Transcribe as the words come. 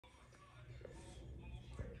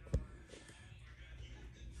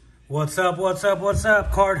What's up, what's up, what's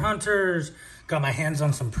up, card hunters? Got my hands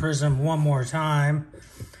on some Prizm one more time.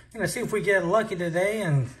 Gonna see if we get lucky today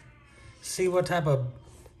and see what type of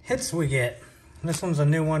hits we get. This one's a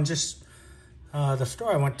new one, just the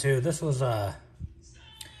store I went to. This was,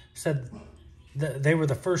 said they were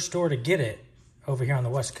the first store to get it over here on the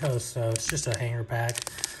West Coast, so it's just a hanger pack.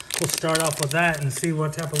 We'll start off with that and see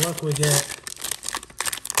what type of luck we get.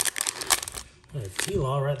 There's a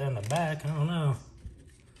T-Law right there in the back, I don't know.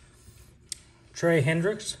 Trey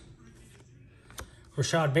Hendricks,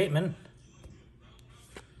 Rashad Bateman,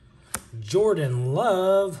 Jordan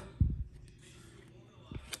Love,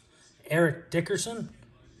 Eric Dickerson,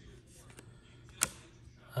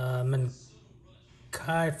 Mekhi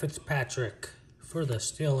Fitzpatrick for the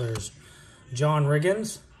Steelers, John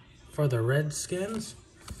Riggins for the Redskins,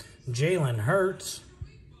 Jalen Hurts,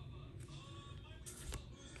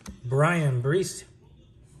 Brian Brees,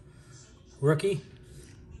 rookie.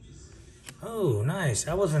 Oh, nice.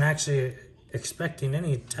 I wasn't actually expecting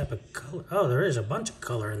any type of color. Oh, there is a bunch of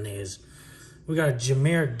color in these. We got a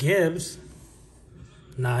Jahmyr Gibbs.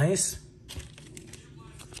 Nice.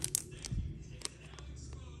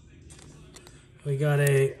 We got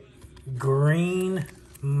a green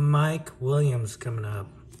Mike Williams coming up.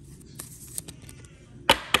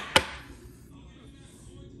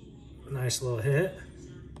 Nice little hit.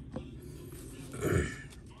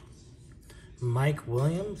 Mike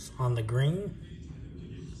Williams on the green.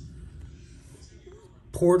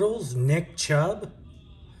 Portals, Nick Chubb.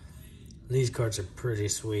 These cards are pretty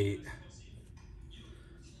sweet.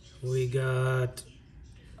 We got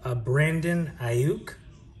a Brandon Ayuk.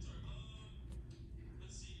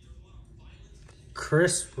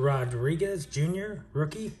 Chris Rodriguez Jr.,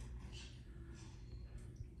 rookie.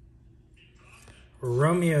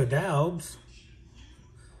 Romeo Doubs.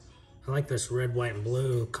 I like this red, white, and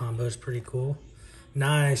blue combo. It's pretty cool.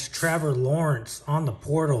 Nice. Trevor Lawrence on the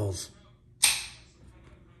portals.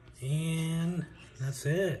 And that's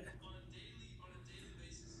it.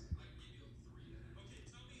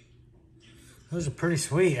 Those are pretty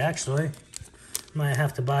sweet, actually. Might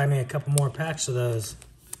have to buy me a couple more packs of those.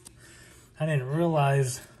 I didn't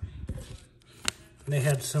realize they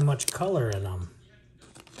had so much color in them.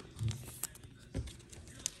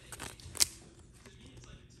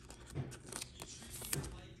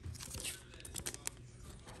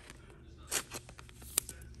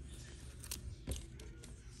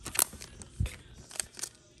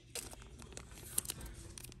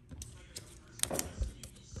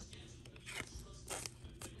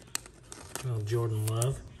 Oh, Jordan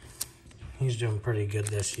Love. He's doing pretty good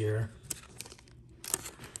this year.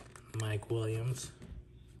 Mike Williams.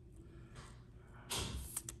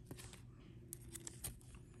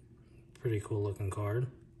 Pretty cool looking card.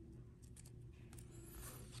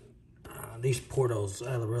 These portals,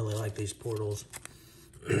 I really like these portals.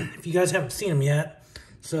 If you guys haven't seen them yet,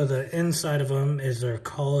 so the inside of them is their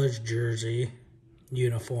college jersey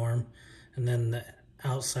uniform, and then the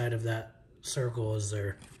outside of that circle is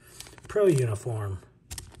their pro uniform.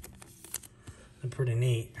 They're pretty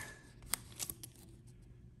neat.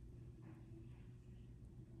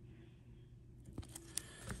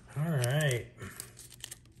 All right.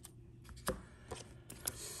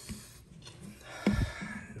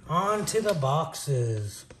 On to the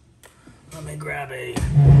boxes. Let me grab a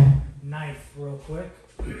knife real quick.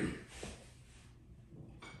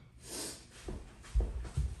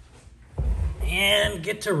 And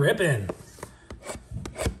get to ripping.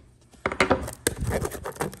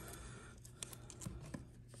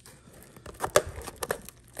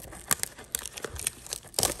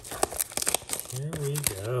 Here we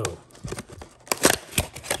go.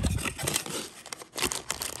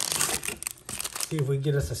 See if we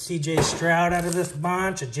get us a CJ Stroud out of this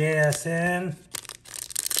bunch, a JSN.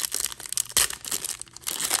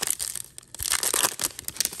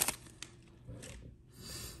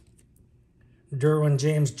 Derwin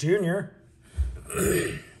James Jr.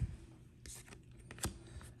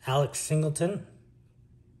 Alex Singleton.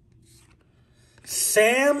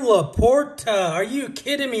 Sam Laporta. Are you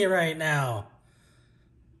kidding me right now?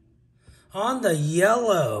 On the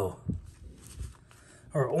yellow.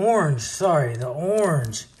 Or orange, sorry, the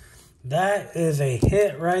orange. That is a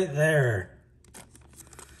hit right there.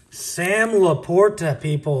 Sam Laporta,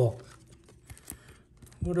 people.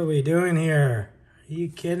 What are we doing here? Are you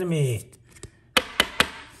kidding me?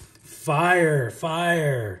 Fire,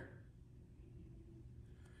 fire.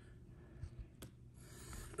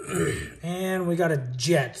 And we got a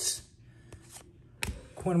Jets.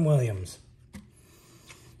 Quinn Williams.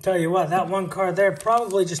 Tell you what, that one card there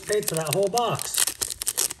probably just paid for that whole box.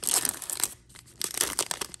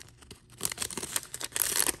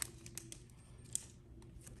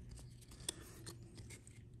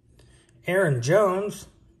 Aaron Jones,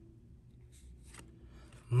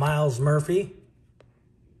 Miles Murphy,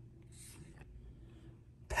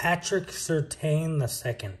 Patrick Surtain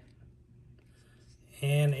II,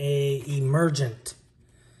 and a emergent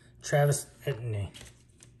Travis Etienne.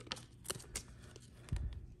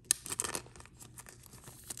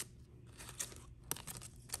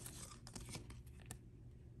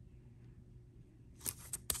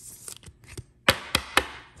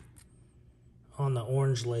 On the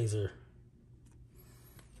orange laser.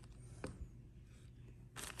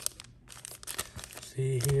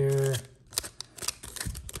 See here.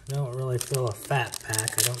 I don't really feel a fat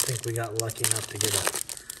pack. I don't think we got lucky enough to get a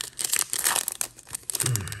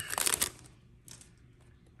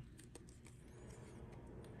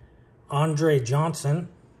Andre Johnson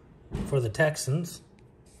for the Texans.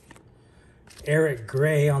 Eric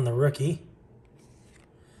Gray on the rookie.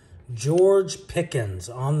 George Pickens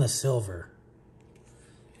on the silver.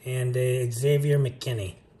 And a Xavier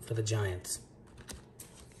McKinney for the Giants.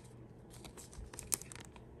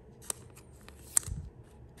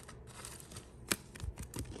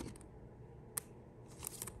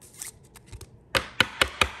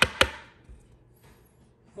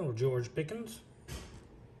 Little George Pickens.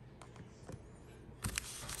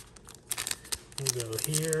 We'll go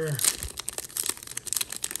here.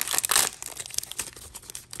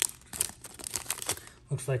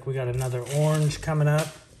 Looks like we got another orange coming up.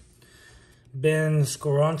 Ben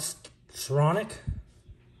Skoronski,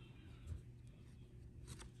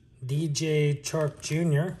 DJ Chark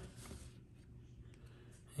Jr.,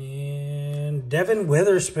 and Devin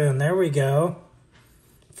Witherspoon. There we go.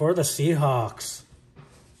 For the Seahawks.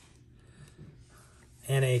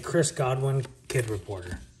 And a Chris Godwin Kid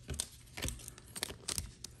Reporter.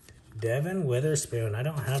 Devin Witherspoon. I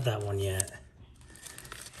don't have that one yet.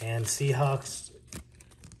 And Seahawks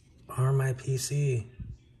are my PC.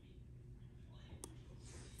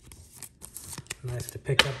 Nice to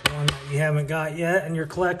pick up one that you haven't got yet in your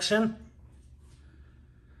collection.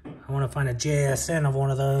 I want to find a JSN of one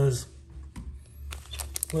of those.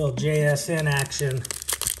 Little JSN action.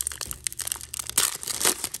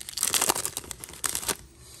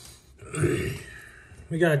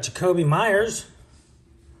 We got a Jacoby Myers.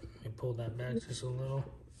 Let me pull that back just a little.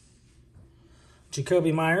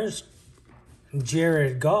 Jacoby Myers.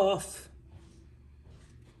 Jared Goff.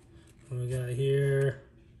 What we got here?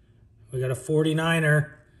 We got a 49er.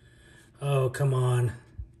 Oh, come on.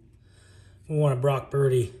 We want a Brock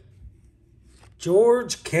Purdy.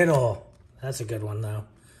 George Kittle. That's a good one, though.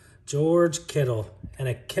 George Kittle. And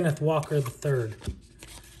a Kenneth Walker III.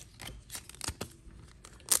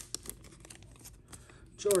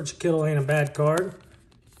 George Kittle ain't a bad card.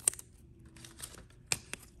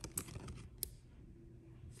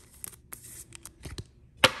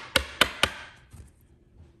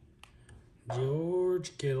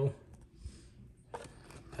 George Kittle.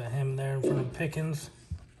 Put him there in front of Pickens.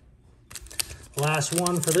 Last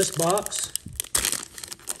one for this box.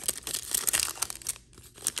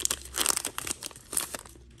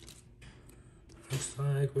 Looks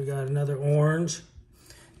like we got another orange.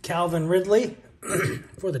 Calvin Ridley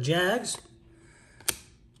for the Jags.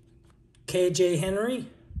 KJ Henry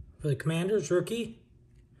for the Commanders, rookie.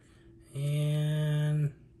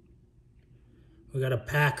 And we got a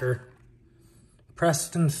Packer.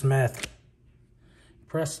 Preston Smith.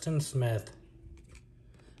 Preston Smith.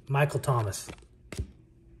 Michael Thomas.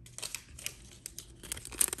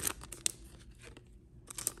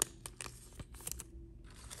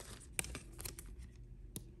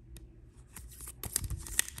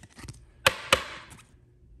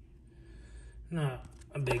 Not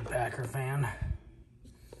a big Packer fan.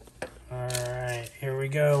 All right, here we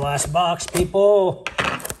go. Last box, people.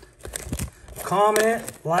 Comment,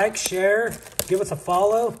 like, share, give us a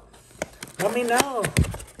follow. Let me know.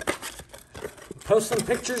 Post some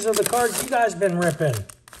pictures of the cards you guys been ripping.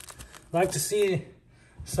 Like to see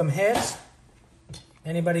some hits.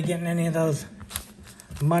 Anybody getting any of those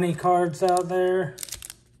money cards out there?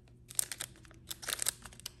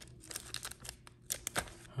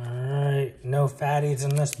 Alright, no fatties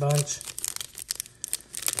in this bunch.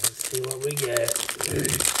 Let's see what we get.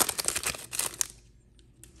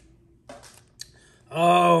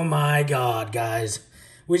 Oh my God, guys.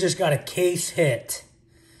 We just got a case hit.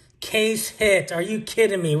 Case hit. Are you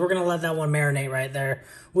kidding me? We're going to let that one marinate right there.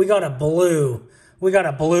 We got a blue. We got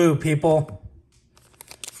a blue, people.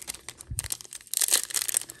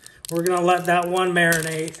 We're going to let that one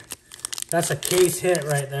marinate. That's a case hit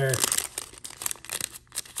right there.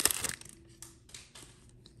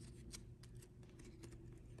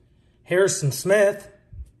 Harrison Smith.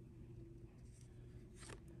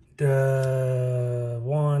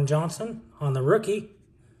 Juan Johnson. Johnson on the rookie.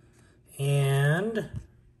 And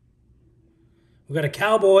we got a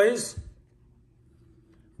Cowboys,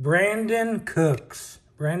 Brandon Cooks.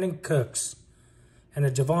 And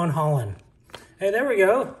a Javon Holland. Hey, there we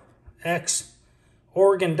go.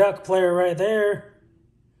 Ex-Oregon Duck player right there.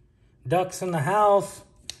 Ducks in the house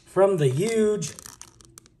from the huge.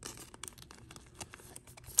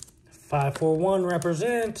 541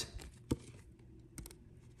 represent.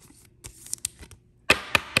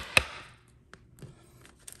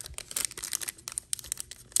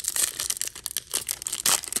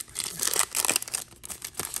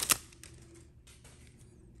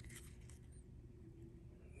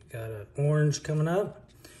 Got an orange coming up.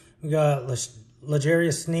 We got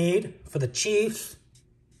L'Jarius Sneed for the Chiefs.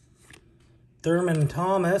 Thurman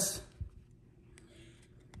Thomas.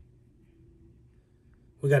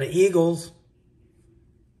 We got an Eagles.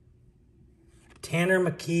 Tanner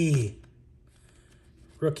McKee.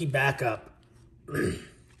 Rookie backup.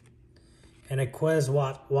 And a Quez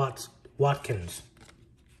Watkins.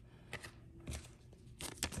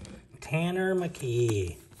 Tanner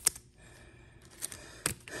McKee.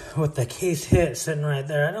 With the case hit sitting right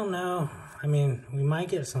there. I don't know. I mean, we might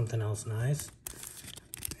get something else nice.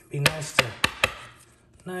 It'd be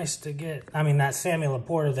nice to get. I mean, that Samuel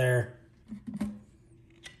Laporta there.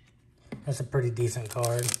 That's a pretty decent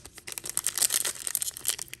card.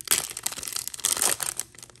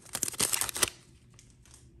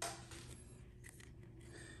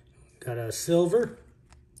 Got a silver.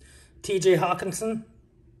 TJ Hawkinson.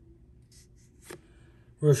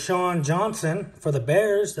 Rashawn Johnson for the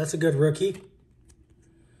Bears. That's a good rookie.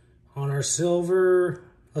 On our silver,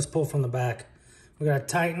 let's pull from the back. We got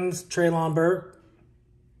Titans, Treylon Burke.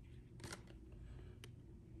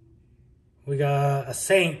 We got a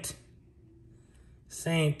Saint,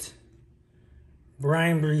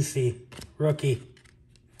 Brian Breesy, rookie.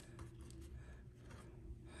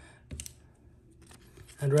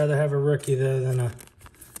 I'd rather have a rookie, though, than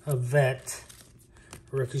a vet.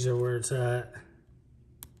 Rookies are where it's at.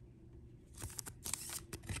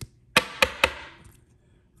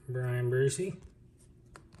 Brian Breesy.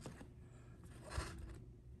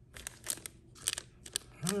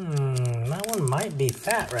 That one might be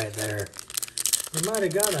fat right there. We might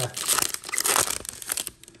have got a...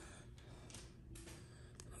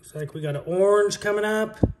 Looks like we got an orange coming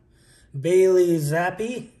up. Bailey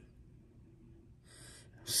Zappi.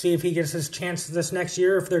 See if he gets his chance this next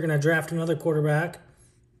year, if they're going to draft another quarterback.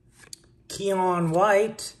 Keon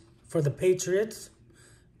White for the Patriots.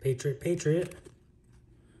 Patriot.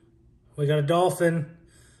 We got a Dolphin.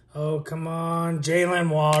 Oh, come on. Jalen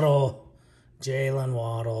Waddle.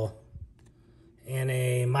 And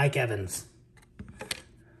a Mike Evans.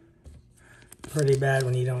 Pretty bad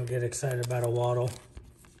when you don't get excited about a Waddle.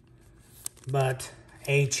 But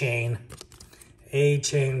A-Chain.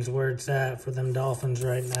 A-Chain's where it's at for them Dolphins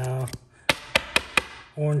right now.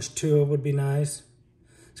 Orange 2 would be nice.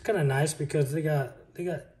 It's kind of nice because they got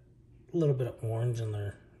a little bit of orange in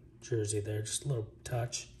their jersey there. Just a little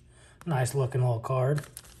touch. Nice looking little card.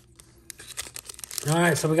 All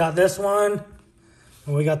right, so we got this one.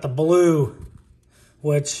 And we got the blue.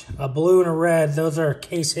 Which, a blue and a red, those are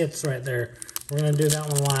case hits right there. We're going to do that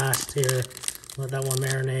one last here. Let that one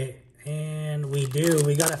marinate. And we do.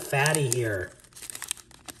 We got a fatty here.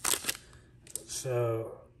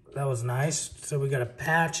 So, that was nice. So, we got a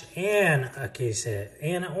patch and a case hit.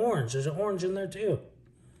 And an orange. There's an orange in there, too.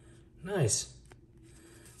 Nice.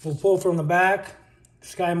 We'll pull from the back.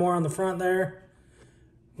 Sky Moore on the front there.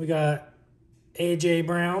 We got A.J.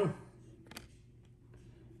 Brown.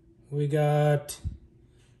 We got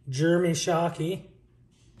Jeremy Shockey.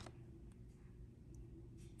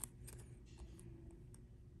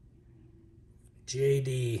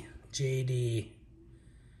 JD.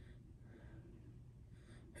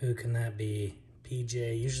 Who can that be?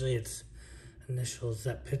 PJ. Usually it's initials. Is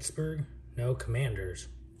that Pittsburgh? No, Commanders.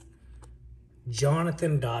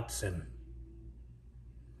 Jonathan Dotson.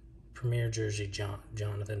 Premier jersey,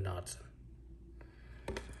 Jonathan Dotson.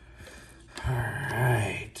 All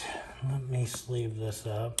right. Let me sleeve this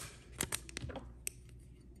up.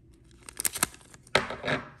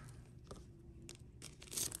 I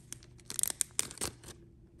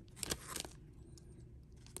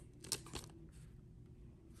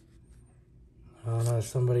don't know,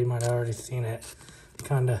 somebody might have already seen it.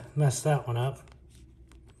 Kind of messed that one up.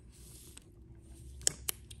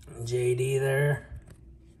 JD there.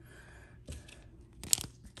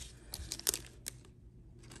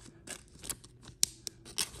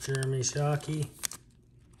 Jeremy Shockey.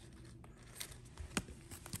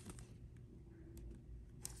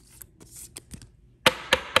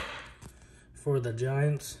 For the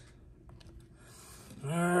Giants. All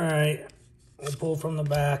right, we'll pull from the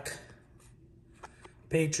back.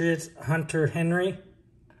 Patriots, Hunter Henry.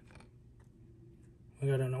 We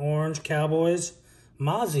got an orange, Cowboys.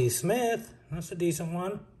 Mozzie Smith, that's a decent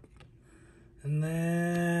one. And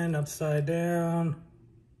then upside down,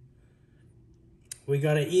 we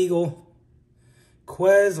got an Eagle.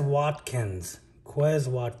 Quez Watkins. Quez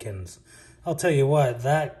Watkins. I'll tell you what,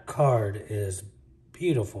 that card is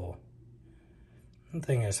beautiful. That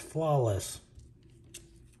thing is flawless.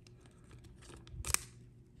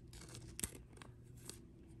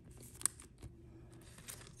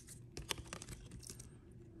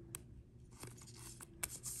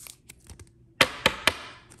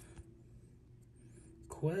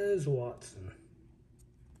 Quez Watson.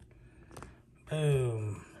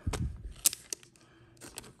 Boom.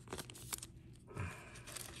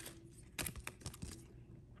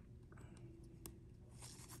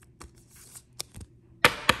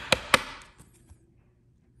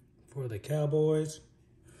 For the Cowboys.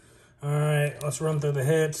 All right, let's run through the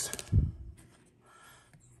hits.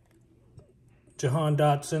 Jahan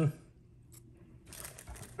Dotson.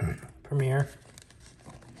 Premier.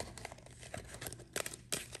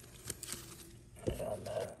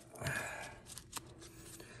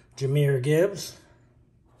 Jahmyr Gibbs,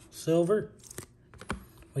 silver.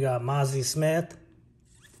 We got Mozzie Smith,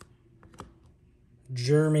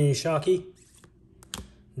 Jeremy Shockey,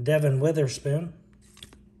 Devin Witherspoon,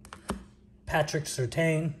 Patrick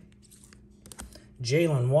Surtain,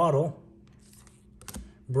 Jalen Waddle,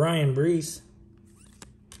 Brian Brees,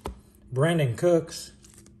 Brandon Cooks,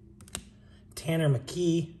 Tanner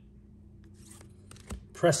McKee,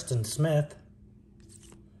 Preston Smith,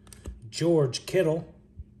 George Kittle,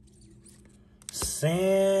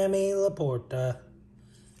 Sammy Laporta,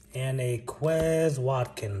 and a Quez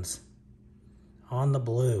Watkins on the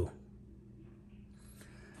blue.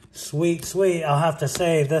 Sweet, sweet. I'll have to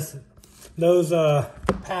say those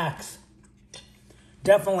packs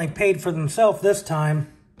definitely paid for themselves this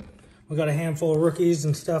time. We got a handful of rookies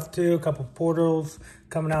and stuff too. A couple portals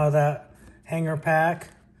coming out of that hanger pack.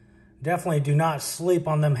 Definitely do not sleep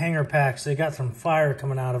on them hanger packs. They got some fire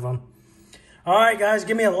coming out of them. All right, guys,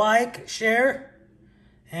 give me a like, share,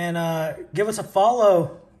 and give us a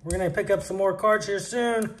follow. We're going to pick up some more cards here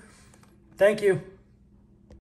soon. Thank you.